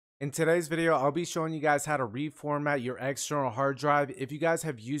In today's video, I'll be showing you guys how to reformat your external hard drive. If you guys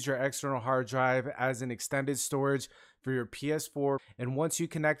have used your external hard drive as an extended storage for your PS4, and once you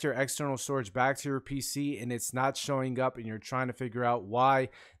connect your external storage back to your PC and it's not showing up and you're trying to figure out why,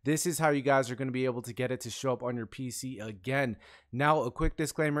 this is how you guys are going to be able to get it to show up on your PC again. Now, a quick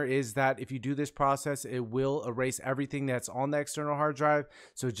disclaimer is that if you do this process, it will erase everything that's on the external hard drive.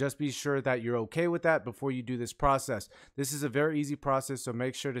 So just be sure that you're okay with that before you do this process. This is a very easy process, so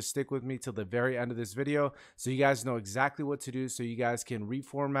make sure to stick with me till the very end of this video so you guys know exactly what to do so you guys can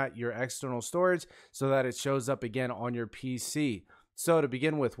reformat your external storage so that it shows up again on your PC. So to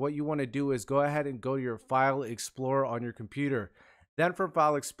begin with, what you want to do is go ahead and go to your File Explorer on your computer. Then from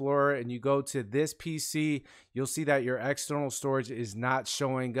File Explorer and you go to this PC, you'll see that your external storage is not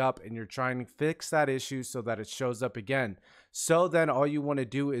showing up and you're trying to fix that issue so that it shows up again. So then all you want to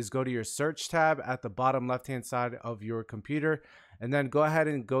do is go to your search tab at the bottom left hand side of your computer and then go ahead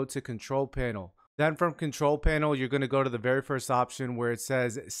and go to Control Panel. Then from Control Panel, you're going to go to the very first option where it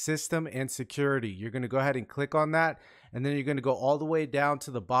says System and Security. You're going to go ahead and click on that, and then you're going to go all the way down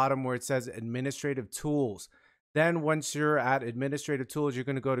to the bottom where it says Administrative Tools. Then once you're at Administrative Tools, you're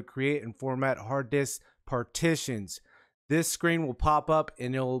going to go to Create and Format Hard Disk Partitions. This screen will pop up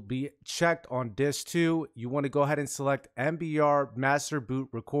and it'll be checked on Disk 2. You want to go ahead and select MBR Master Boot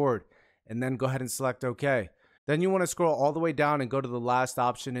Record, and then go ahead and select OK. Then you want to scroll all the way down and go to the last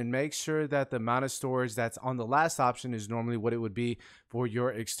option and make sure that the amount of storage that's on the last option is normally what it would be for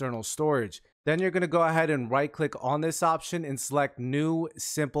your external storage. Then you're going to go ahead and right click on this option and select New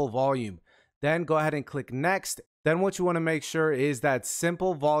Simple Volume. Then go ahead and click Next. Then what you want to make sure is that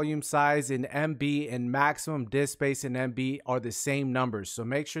simple volume size in MB and maximum disk space in MB are the same numbers. So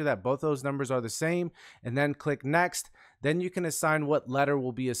make sure that both those numbers are the same and then click Next. Then you can assign what letter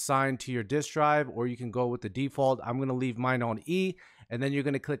will be assigned to your disk drive, or you can go with the default. I'm going to leave mine on E, and then you're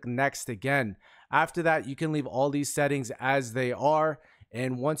going to click Next again. After that, you can leave all these settings as they are.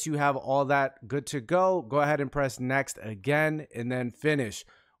 And once you have all that good to go, go ahead and press Next again and then Finish.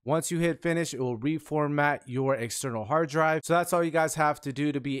 Once you hit finish, it will reformat your external hard drive. So that's all you guys have to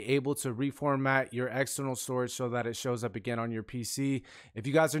do to be able to reformat your external storage so that it shows up again on your PC. If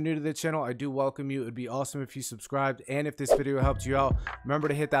you guys are new to the channel, I do welcome you. It would be awesome if you subscribed. And if this video helped you out, remember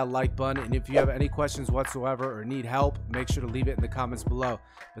to hit that like button. And if you have any questions whatsoever or need help, make sure to leave it in the comments below.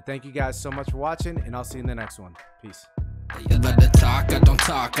 But thank you guys so much for watching, and I'll see you in the next one. Peace. You let the talk, I don't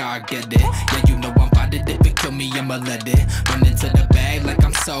talk, I get it. Yeah, you know I'm about it. If it kill me, I'ma let it. Run into the bag like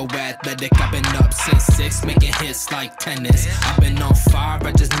I'm so athletic. I've been up since 6, making hits like tennis. I've been on fire,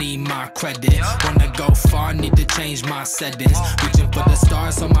 I just need my credit. Wanna go far, need to change my settings. Reaching for the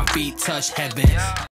stars so my feet touch heaven.